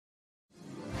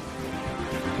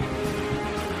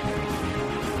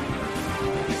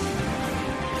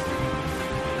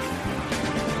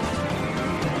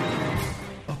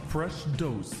fresh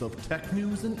dose of tech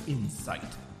news and insight.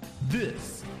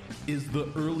 This is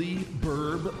the Early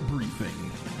Burb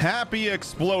Briefing. Happy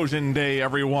Explosion Day,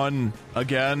 everyone.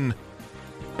 Again,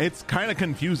 it's kind of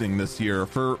confusing this year.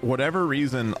 For whatever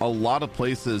reason, a lot of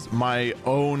places, my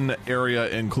own area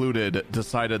included,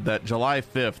 decided that July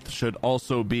 5th should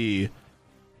also be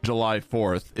July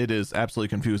 4th. It is absolutely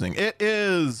confusing. It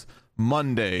is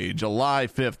Monday, July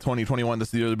 5th, 2021. This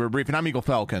is the Early Bird Briefing. I'm Eagle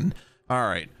Falcon. All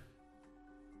right.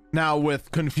 Now,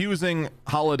 with confusing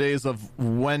holidays of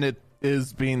when it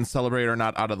is being celebrated or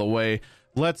not out of the way,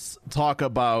 let's talk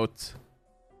about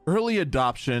early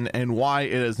adoption and why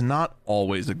it is not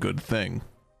always a good thing.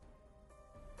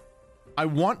 I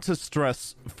want to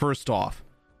stress first off,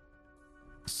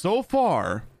 so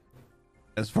far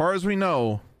as we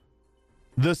know,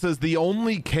 this is the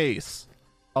only case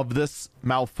of this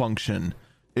malfunction.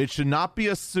 It should not be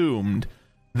assumed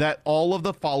that all of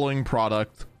the following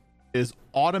product is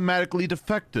automatically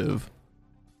defective,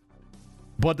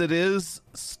 but it is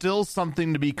still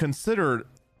something to be considered,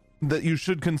 that you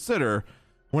should consider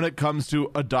when it comes to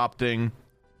adopting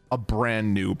a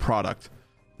brand new product.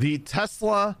 The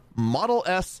Tesla Model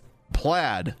S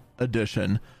Plaid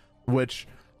Edition, which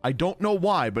I don't know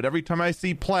why, but every time I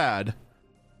see Plaid,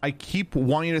 I keep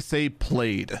wanting to say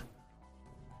Plaid.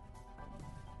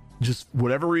 Just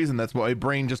whatever reason, that's what my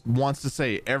brain just wants to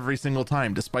say every single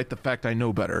time, despite the fact I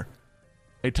know better.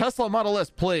 A Tesla Model S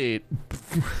Plaid,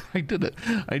 I did it.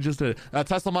 I just did it. A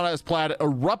Tesla Model S Plaid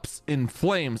erupts in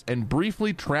flames and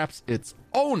briefly traps its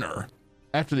owner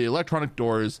after the electronic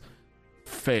doors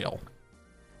fail.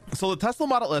 So the Tesla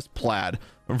Model S Plaid,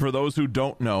 and for those who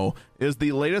don't know, is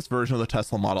the latest version of the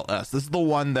Tesla Model S. This is the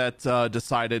one that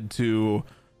decided to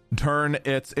turn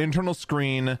its internal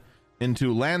screen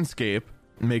into landscape,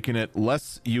 making it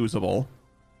less usable,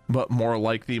 but more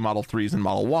like the Model 3s and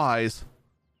Model Ys,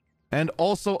 and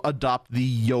also adopt the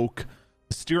yoke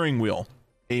steering wheel,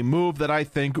 a move that I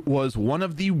think was one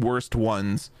of the worst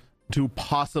ones to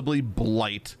possibly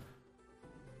blight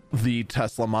the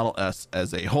Tesla Model S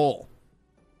as a whole.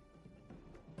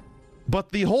 But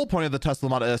the whole point of the Tesla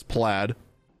Model S Plaid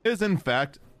is, in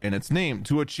fact, in its name,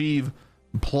 to achieve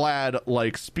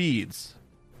Plaid-like speeds,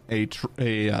 a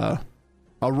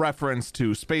reference to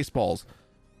Spaceballs.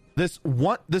 This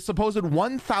supposed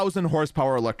 1,000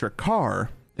 horsepower electric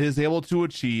car is able to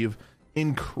achieve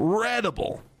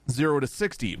incredible 0 to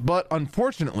 60, but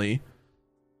unfortunately,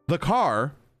 the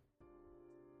car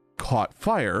caught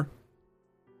fire.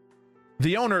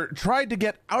 The owner tried to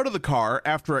get out of the car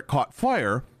after it caught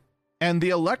fire, and the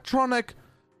electronic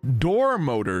door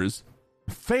motors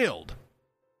failed.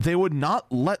 They would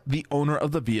not let the owner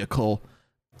of the vehicle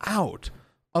out.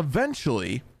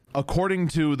 Eventually, according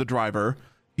to the driver,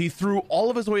 he threw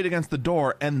all of his weight against the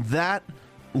door, and that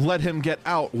let him get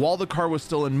out while the car was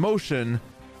still in motion.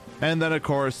 And then, of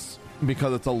course,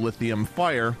 because it's a lithium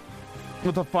fire,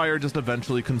 the fire just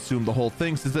eventually consumed the whole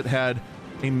thing, since it had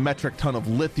a metric ton of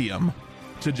lithium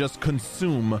to just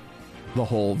consume the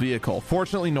whole vehicle.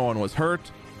 Fortunately, no one was hurt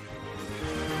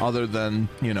other than,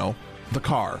 the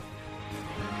car.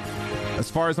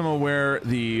 As far as I'm aware,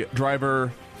 the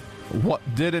driver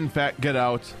did in fact get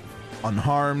out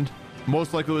unharmed.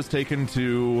 Most likely was taken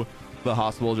to the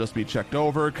hospital just be checked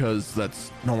over, because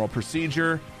that's normal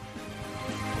procedure.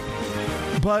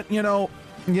 But, you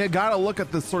gotta look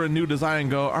at this sort of new design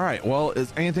and go, all right, well,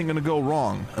 is anything going to go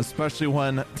wrong? Especially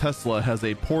when Tesla has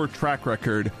a poor track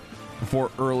record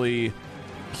for early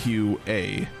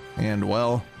QA. And,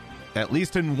 well, at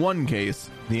least in one case,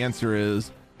 the answer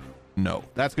is no.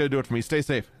 That's going to do it for me. Stay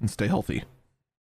safe and stay healthy.